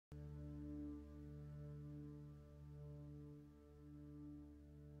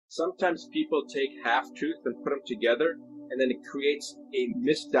Sometimes people take half-truth and put them together, and then it creates a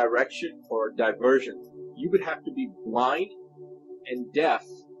misdirection or a diversion. You would have to be blind and deaf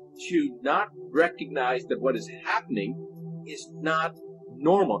to not recognize that what is happening is not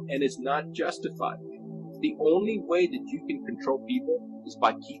normal and is not justified. The only way that you can control people is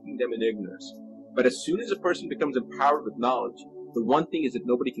by keeping them in ignorance. But as soon as a person becomes empowered with knowledge, the one thing is that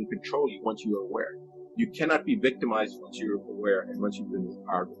nobody can control you once you are aware. You cannot be victimized once you're aware and once you've been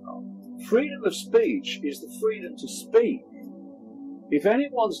empowered with knowledge. Freedom of speech is the freedom to speak. If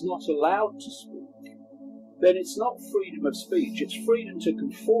anyone's not allowed to speak, then it's not freedom of speech, it's freedom to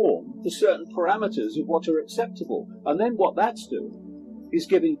conform to certain parameters of what are acceptable. And then what that's doing is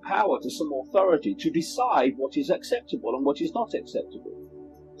giving power to some authority to decide what is acceptable and what is not acceptable.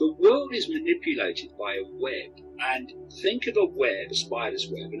 The world is manipulated by a web, and think of a web, a spider's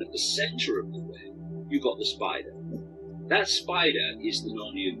web, and at the center of the web, you've got the spider. That spider is the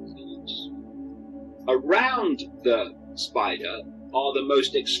non-human beings. Around the spider are the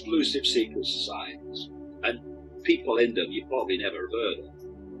most exclusive secret societies, and people in them you've probably never heard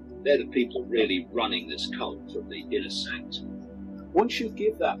of. They're the people really running this cult from the inner sanctum. Once you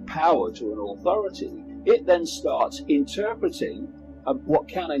give that power to an authority, it then starts interpreting what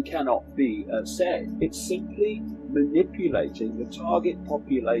can and cannot be said. It's simply manipulating the target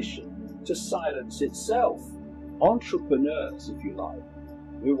population to silence itself. Entrepreneurs, if you like,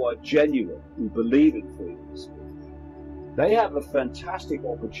 who are genuine, who believe in freedom of speech, they have a fantastic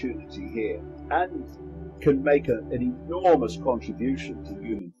opportunity here and can make an enormous contribution to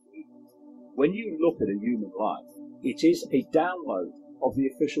human freedom. When you look at a human life, it is a download of the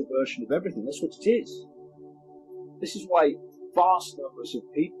official version of everything. That's what it is. This is why vast numbers of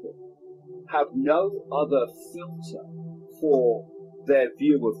people have no other filter for their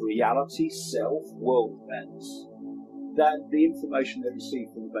view of reality, self, world events, than the information they receive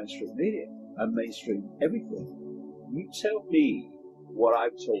from the mainstream media and mainstream everything. You tell me what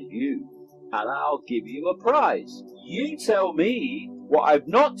I've told you, and I'll give you a prize. You tell me what I've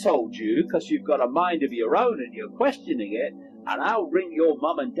not told you, because you've got a mind of your own and you're questioning it, and I'll ring your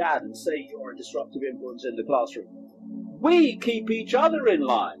mum and dad and say you're a disruptive influence in the classroom. We keep each other in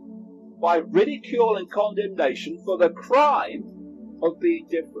line by ridicule and condemnation for the crime of being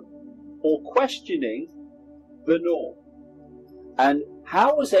different or questioning the norm. And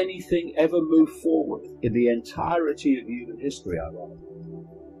how has anything ever moved forward in the entirety of human history, ironically?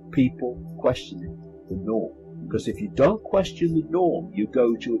 People questioning the norm. Because if you don't question the norm, you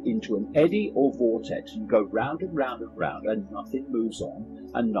go into an eddy or vortex. You go round and round and round, and nothing moves on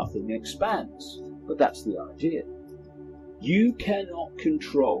and nothing expands. But that's the idea. You cannot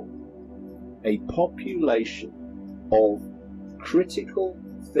control a population of critical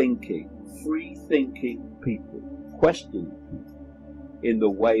thinking, free-thinking people, questioning people, in the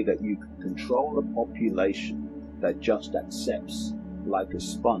way that you can control a population that just accepts, like a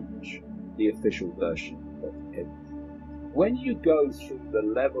sponge, the official version of everything. When you go through the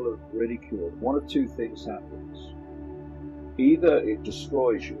level of ridicule, one of two things happens. Either it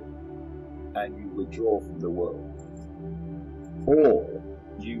destroys you and you withdraw from the world, or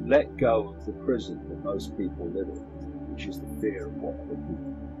you let go of the prison that most people live in, which is the fear of what other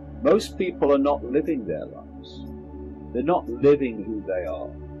people. Most people are not living their lives. They're not living who they are.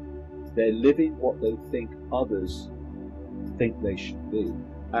 They're living what they think others think they should be.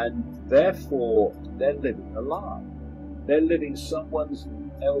 And therefore, they're living a lie. They're living someone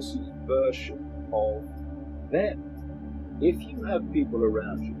else's version of them. If you have people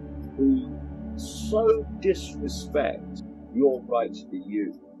around you who so disrespect your right to be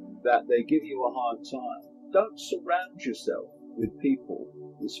you that they give you a hard time, don't surround yourself with people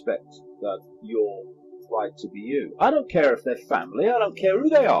who respect that your right to be you. I don't care if they're family, I don't care who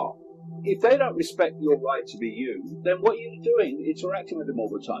they are. If they don't respect your right to be you, then what you're doing, interacting with them all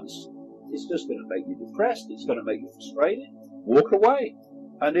the time, it's just going to make you depressed, it's going to make you frustrated. Walk away.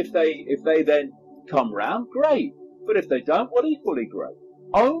 And if they then come round, great. But if they don't, well, equally great.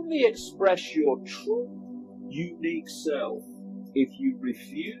 Only express your true, unique self if you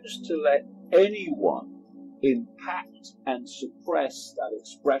refuse to let anyone impact and suppress that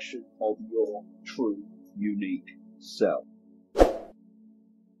expression of your true, unique self.